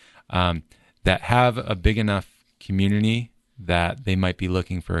businesses that have a big enough community that they might be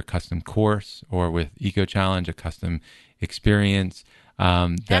looking for a custom course, or with Eco Challenge, a custom experience.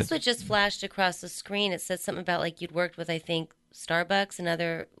 That's what just flashed across the screen. It said something about like you'd worked with, I think, Starbucks and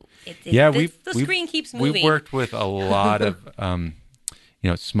other. The screen keeps moving. We've worked with a lot of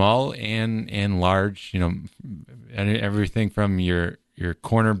small and large, everything from your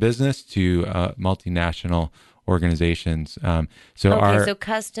corner business to multinational organizations. So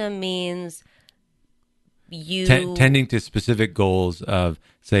custom means you tending to specific goals of,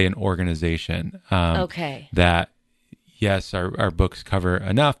 say, an organization. That, yes, our books cover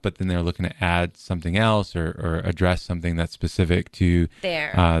enough, but then they're looking to add something else or address something that's specific to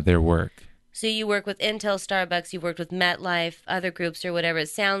their work. So you work with Intel, Starbucks, you worked with MetLife, other groups or whatever. It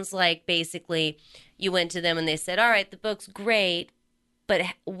sounds like basically you went to them and they said, all right, the book's great, but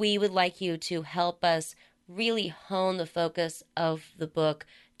we would like you to help us really hone the focus of the book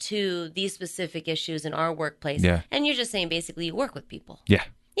to these specific issues in our workplace. Yeah. And you're just saying basically you work with people. Yeah.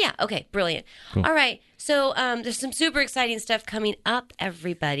 Yeah. Okay. Brilliant. Cool. All right. So there's some super exciting stuff coming up,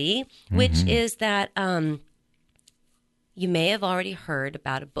 everybody, which is that you may have already heard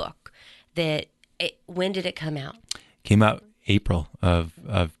about a book that when did it come out? Came out April of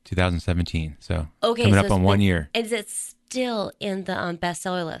 2017. So coming up on 1 year. Is it still in the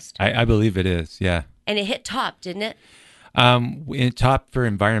bestseller list? I believe it is. Yeah. And it hit top, didn't it? It top for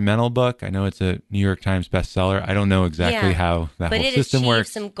environmental book. I know it's a New York Times bestseller. I don't know exactly how that whole system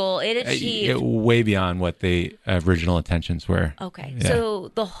works. Some goal. It achieved way beyond what the original intentions were. Okay. Yeah.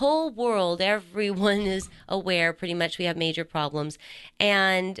 So the whole world, everyone is aware pretty much we have major problems.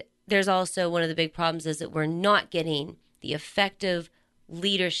 And there's also one of the big problems is that we're not getting the effective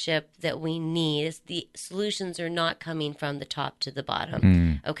leadership that we need. The solutions are not coming from the top to the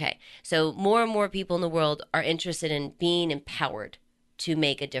bottom. Okay. So more and more people in the world are interested in being empowered to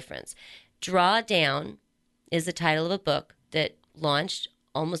make a difference. Drawdown is the title of a book that launched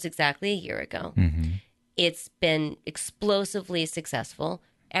almost exactly a year ago. It's been explosively successful.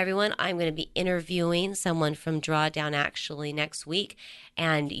 Everyone, I'm going to be interviewing someone from Drawdown actually next week,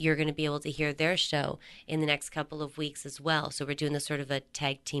 and you're going to be able to hear their show in the next couple of weeks as well. So we're doing this sort of a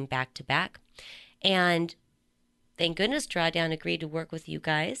tag team back-to-back. And thank goodness Drawdown agreed to work with you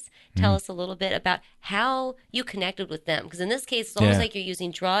guys. Tell us a little bit about how you connected with them. Because in this case, it's almost like you're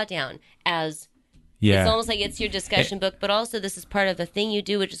using Drawdown as... Yeah. It's almost like it's your discussion book, but also this is part of a thing you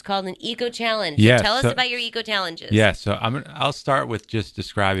do, which is called an Eco Challenge. Yeah, so tell us about your Eco Challenges. Yeah, so I'll start with just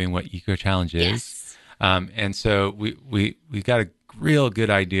describing what Eco Challenge is. Yes. And so we've got a real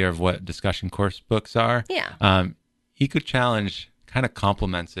good idea of what discussion course books are. Yeah. Eco Challenge kind of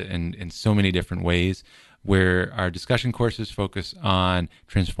complements it in so many different ways, where our discussion courses focus on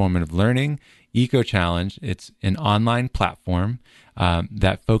transformative learning. Eco Challenge, it's an online platform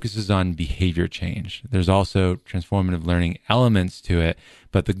that focuses on behavior change. There's also transformative learning elements to it,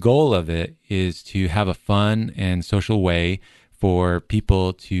 but the goal of it is to have a fun and social way for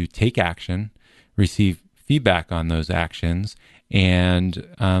people to take action, receive feedback on those actions, and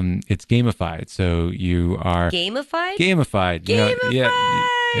it's gamified. So you are... Gamified? Gamified.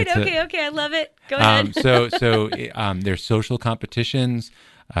 Okay, I love it. Go ahead. So there's social competitions.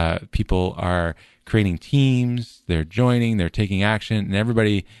 People are creating teams, they're joining, they're taking action, and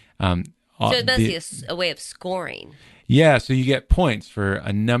everybody... so it must be a way of scoring. Yeah, so you get points for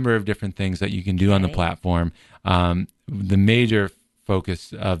a number of different things that you can do on the platform. The major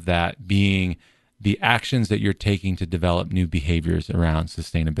focus of that being the actions that you're taking to develop new behaviors around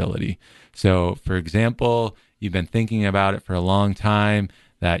sustainability. So, for example, you've been thinking about it for a long time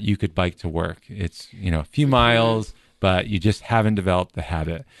that you could bike to work. It's, a few miles, but you just haven't developed the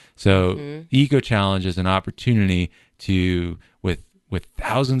habit. So Eco Challenge is an opportunity to, with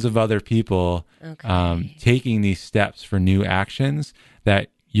thousands of other people taking these steps for new actions, that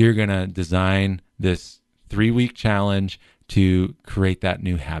you're going to design this 3-week challenge to create that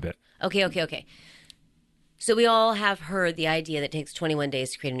new habit. Okay. So we all have heard the idea that it takes 21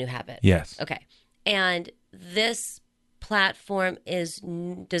 days to create a new habit. Yes. Okay. And this platform does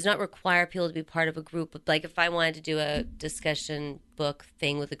not require people to be part of a group. Like if I wanted to do a discussion book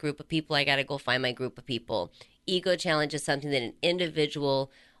thing with a group of people, I got to go find my group of people. Eco Challenge is something that an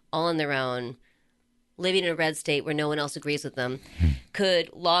individual, all on their own, living in a red state where no one else agrees with them, could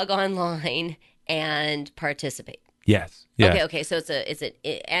log online Yes. participate. Yes. Yes. Okay. So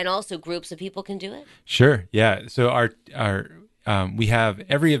and also groups of people can do it. Sure. Yeah. So we have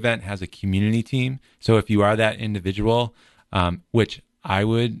every event has a community team. So if you are that individual, which I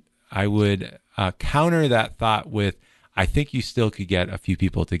would counter that thought with, I think you still could get a few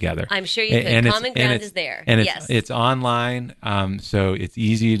people together. I'm sure you could. Common ground is there. And yes. it's online. So it's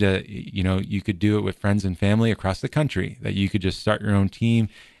easy to, you could do it with friends and family across the country, that you could just start your own team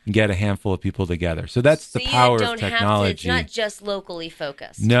and get a handful of people together. So that's the power of technology. It's not just locally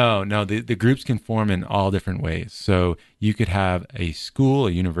focused. No, the groups can form in all different ways. So you could have a school,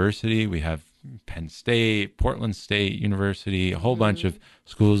 a university. We have Penn State, Portland State University, a whole bunch of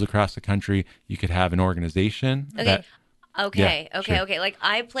schools across the country. You could have an organization. Okay. Sure. Like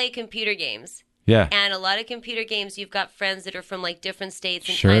I play computer games. Yeah. And a lot of computer games, you've got friends that are from like different states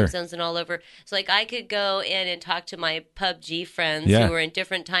and Sure. time zones and all over. So like I could go in and talk to my PUBG friends Yeah. who are in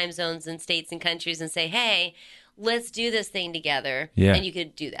different time zones and states and countries and say, hey, let's do this thing together. Yeah. And you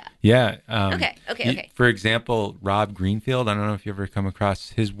could do that. Yeah. Okay. For example, Rob Greenfield, I don't know if you ever come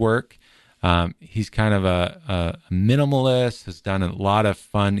across his work. He's kind of a minimalist, has done a lot of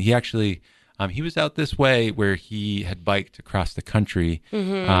fun. He actually... he was out this way where he had biked across the country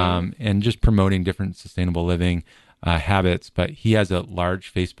and just promoting different sustainable living habits. But he has a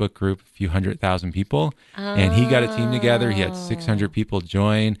large Facebook group, a few 100,000 people, and he got a team together. He had 600 people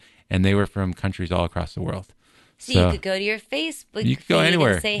join, and they were from countries all across the world. So you could go to your Facebook you could go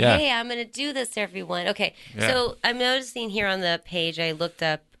anywhere. And say, Yeah. hey, I'm going to do this, everyone. Okay, Yeah. So I'm noticing here on the page, I looked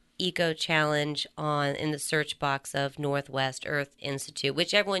up Eco Challenge in the search box of Northwest Earth Institute,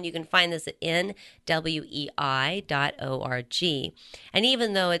 whichever one you can find this at nwei.org. And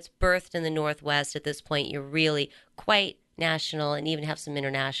even though it's birthed in the Northwest at this point, you're really quite national and even have some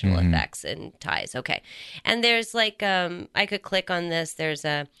international effects and ties. Okay. And there's like, I could click on this. There's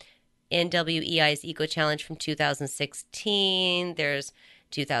a NWEI's Eco Challenge from 2016. There's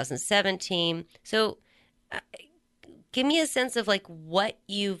 2017. So give me a sense of like what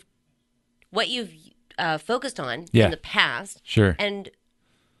you've focused on in the past. Sure. And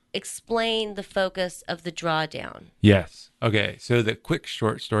explain the focus of the drawdown. Yes. Okay. So the quick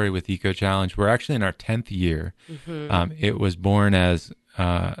short story with Eco Challenge, we're actually in our 10th year. It was born as,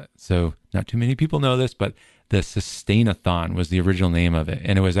 so not too many people know this, but the Sustainathon was the original name of it.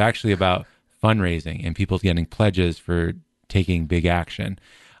 And it was actually about fundraising and people getting pledges for taking big action.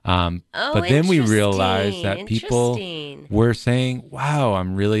 But then we realized that people were saying, wow,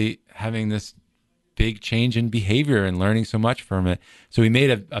 I'm really having this big change in behavior and learning so much from it. So we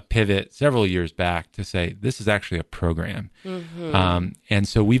made a pivot several years back to say, this is actually a program. And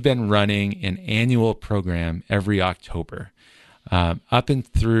so we've been running an annual program every October. Up and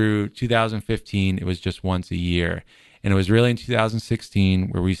through 2015, it was just once a year. And it was really in 2016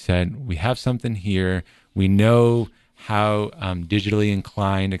 where we said, we have something here. We know how digitally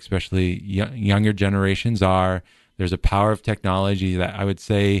inclined, especially younger generations are. There's a power of technology that I would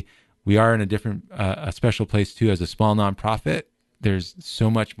say we are in a special place too as a small nonprofit. There's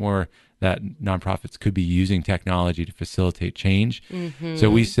so much more that nonprofits could be using technology to facilitate change. So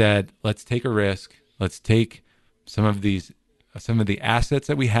we said, let's take a risk. Let's take some of the assets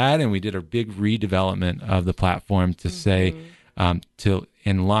that we had, and we did a big redevelopment of the platform to say,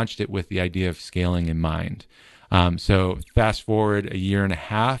 and launched it with the idea of scaling in mind. So fast forward a year and a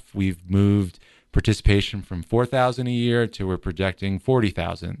half, we've moved participation from 4,000 a year to we're projecting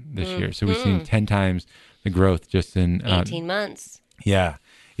 40,000 this year. So we've seen 10 times the growth just in 18 months. Yeah.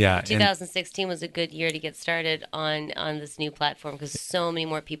 2016 was a good year to get started on this new platform because so many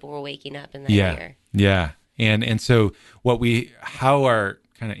more people were waking up in that year. Yeah. And so how our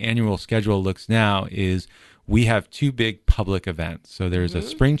kind of annual schedule looks now is we have two big public events. So there's a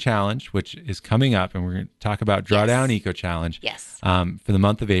spring challenge, which is coming up, and we're going to talk about Drawdown Eco Challenge for the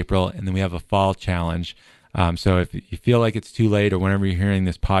month of April. And then we have a fall challenge. So if you feel like it's too late or whenever you're hearing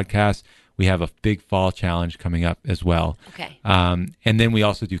this podcast, we have a big fall challenge coming up as well. Okay. And then we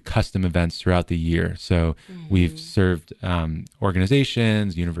also do custom events throughout the year. So we've served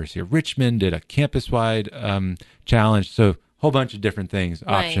organizations. University of Richmond did a campus-wide challenge. So whole bunch of different things,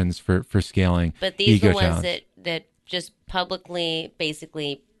 options for scaling. But these are ones that just publicly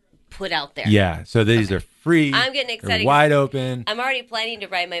basically put out there. Yeah, so these are free. I'm getting excited. They're wide open. I'm already planning to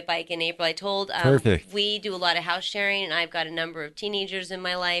ride my bike in April. I told Perfect. We do a lot of house sharing, and I've got a number of teenagers in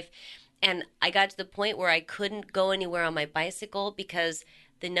my life. And I got to the point where I couldn't go anywhere on my bicycle because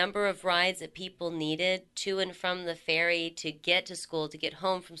the number of rides that people needed to and from the ferry to get to school, to get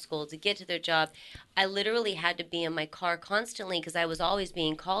home from school, to get to their job, I literally had to be in my car constantly because I was always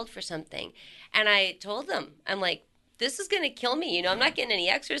being called for something. And I told them, I'm like, this is going to kill me. I'm not getting any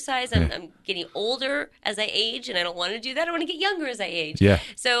exercise. I'm getting older as I age, and I don't want to do that. I want to get younger as I age. Yeah.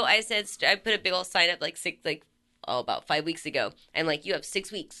 So I said, I put a big old sign up about 5 weeks ago. I'm like, you have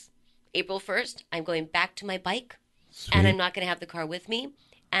 6 weeks. April 1st, I'm going back to my bike. Sweet. And I'm not going to have the car with me.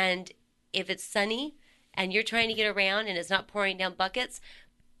 And if it's sunny and you're trying to get around and it's not pouring down buckets,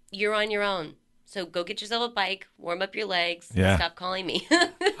 you're on your own. So go get yourself a bike, warm up your legs, and stop calling me.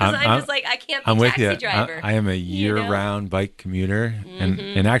 I'm just like, I can't be a taxi driver. I am a year-round bike commuter.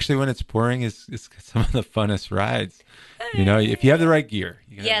 And actually when it's pouring, it's some of the funnest rides. If you have the right gear.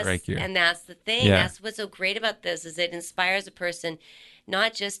 You have the right gear. And that's the thing. Yeah. That's what's so great about this is it inspires a person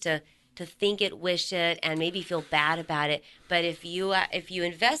not just to think it, wish it, and maybe feel bad about it. But if you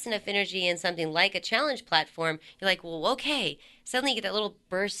invest enough energy in something like a challenge platform, you're like, well, okay. Suddenly you get that little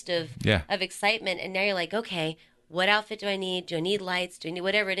burst of excitement, and now you're like, okay, what outfit do I need? Do I need lights? Do I need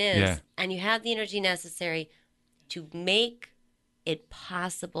whatever it is? Yeah. And you have the energy necessary to make it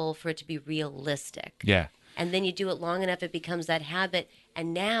possible for it to be realistic. Yeah. And then you do it long enough, it becomes that habit,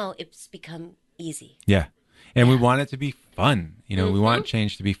 and now it's become easy. Yeah. And we want it to be fun. We want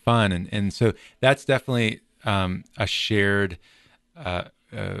change to be fun. And so that's definitely a shared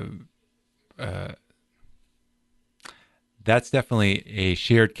that's definitely a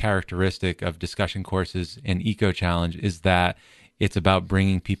shared characteristic of discussion courses and Eco Challenge is that it's about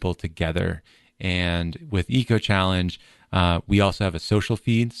bringing people together. And with Eco Challenge, we also have a social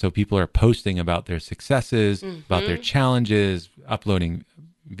feed. So people are posting about their successes, about their challenges, uploading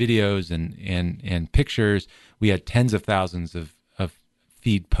videos and pictures. We had tens of thousands of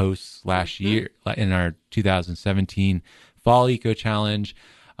feed posts last year in our 2017 Fall Eco Challenge.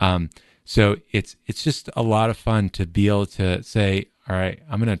 So it's just a lot of fun to be able to say, all right,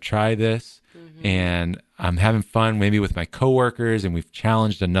 I'm going to try this and I'm having fun maybe with my coworkers, and we've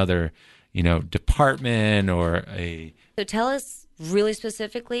challenged another, department or a... So tell us really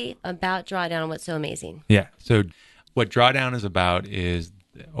specifically about Drawdown and what's so amazing. Yeah. So what Drawdown is about is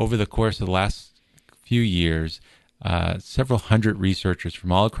over the course of the last few years, several hundred researchers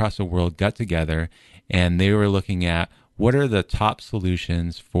from all across the world got together, and they were looking at what are the top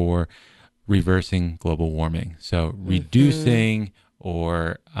solutions for reversing global warming. So reducing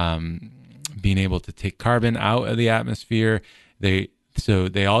or being able to take carbon out of the atmosphere. So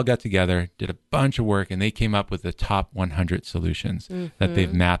they all got together, did a bunch of work, and they came up with the top 100 solutions that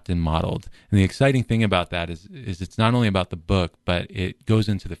they've mapped and modeled. And the exciting thing about that is it's not only about the book, but it goes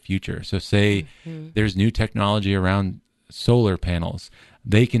into the future. So say there's new technology around solar panels.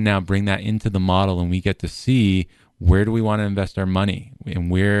 They can now bring that into the model, and we get to see where do we want to invest our money,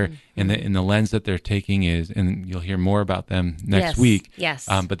 and where in the lens that they're taking is, and you'll hear more about them next week. Yes.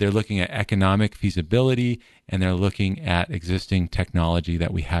 But they're looking at economic feasibility, and they're looking at existing technology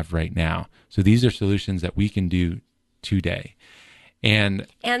that we have right now. So these are solutions that we can do today. And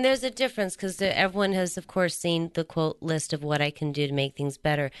there's a difference because everyone has, of course, seen the quote list of what I can do to make things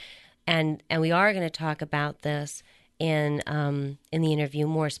better. And we are going to talk about this in the interview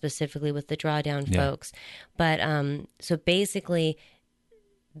more specifically with the Drawdown folks. But so basically,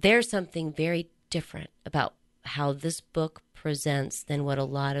 there's something very different about how this book presents than what a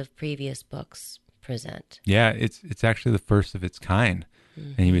lot of previous books present. Yeah, it's actually the first of its kind.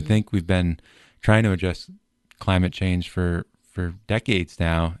 And you would think we've been trying to address climate change for decades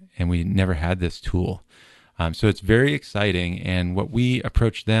now, and we never had this tool. So it's very exciting. And what we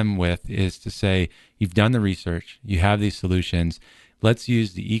approach them with is to say, you've done the research, you have these solutions. Let's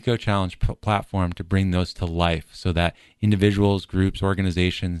use the Eco Challenge platform to bring those to life so that individuals, groups,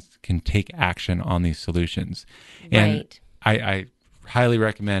 organizations can take action on these solutions. And I highly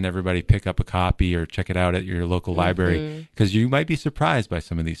recommend everybody pick up a copy or check it out at your local library, because you might be surprised by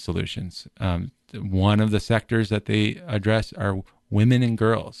some of these solutions. One of the sectors that they address are women and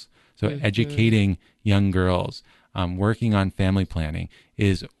girls. So educating young girls, working on family planning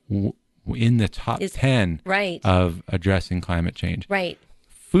is in the top 10 of addressing climate change. Right.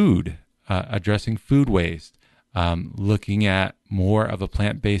 Food, addressing food waste, looking at more of a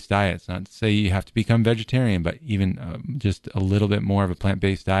plant-based diet. It's not to say you have to become vegetarian, but even just a little bit more of a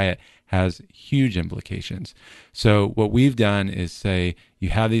plant-based diet has huge implications. So what we've done is say, you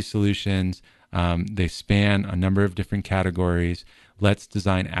have these solutions, they span a number of different categories. Let's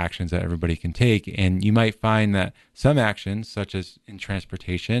design actions that everybody can take. And you might find that some actions, such as in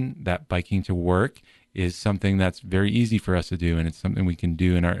transportation, that biking to work is something that's very easy for us to do, and it's something we can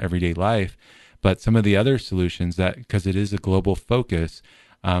do in our everyday life. But some of the other solutions, that because it is a global focus,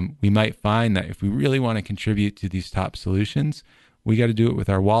 we might find that if we really want to contribute to these top solutions, we got to do it with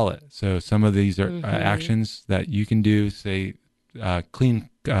our wallet. So some of these are actions that you can do, say,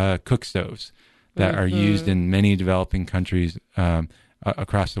 clean cook stoves. that are used in many developing countries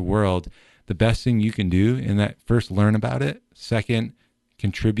across the world. The best thing you can do in that, first, learn about it. Second,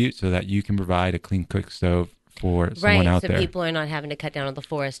 contribute so that you can provide a clean cook stove for someone out there. Right, so people are not having to cut down on the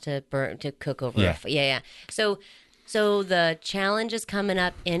forest to cook over. Yeah. Yeah. So the challenge is coming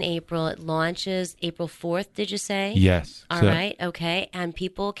up in April. It launches April 4th, did you say? Yes. All right, okay. And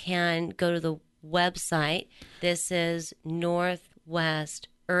people can go to the website. This is Northwest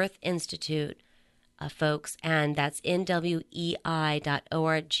Earth Institute, folks, and that's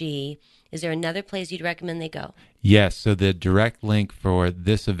nwei.org. Is there another place you'd recommend they go? Yes. So the direct link for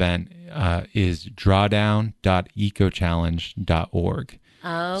this event is drawdown.ecochallenge.org.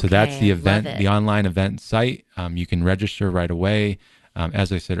 Okay, so that's the event, love it. the online event site. You can register right away.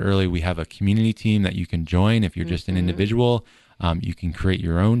 As I said earlier, we have a community team that you can join if you're just an individual. You can create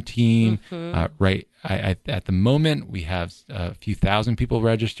your own team. At the moment, we have a few thousand people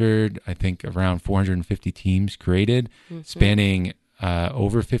registered. I think around 450 teams created, spanning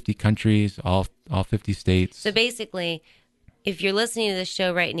over 50 countries, all 50 states. So basically, if you're listening to this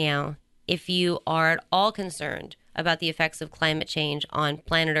show right now, if you are at all concerned about the effects of climate change on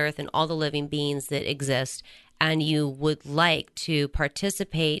planet Earth and all the living beings that exist, and you would like to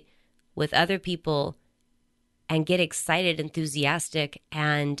participate with other people and get excited, enthusiastic,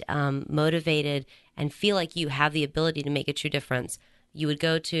 and motivated, and feel like you have the ability to make a true difference, you would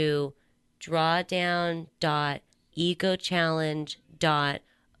go to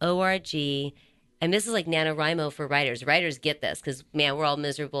drawdown.ecochallenge.org. And this is like NaNoWriMo for writers. Writers get this because, man, we're all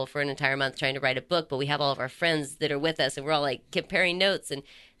miserable for an entire month trying to write a book, but we have all of our friends that are with us, and we're all like comparing notes. And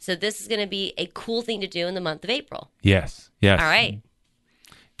so this is going to be a cool thing to do in the month of April. Yes. All right.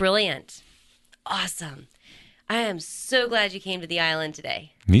 Brilliant. Awesome. I am so glad you came to the island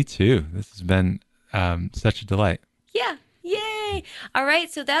today. Me too. This has been such a delight. Yeah. Yay. All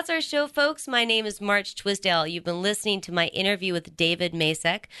right. So that's our show, folks. My name is March Twisdale. You've been listening to my interview with David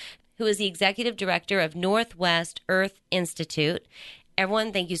Macek, who is the executive director of Northwest Earth Institute.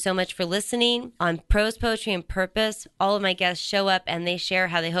 Everyone, thank you so much for listening. On Prose, Poetry, and Purpose, all of my guests show up and they share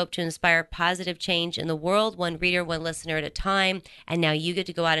how they hope to inspire positive change in the world, one reader, one listener at a time. And now you get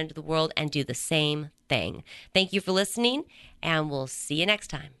to go out into the world and do the same thing. Thank you for listening, and we'll see you next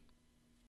time.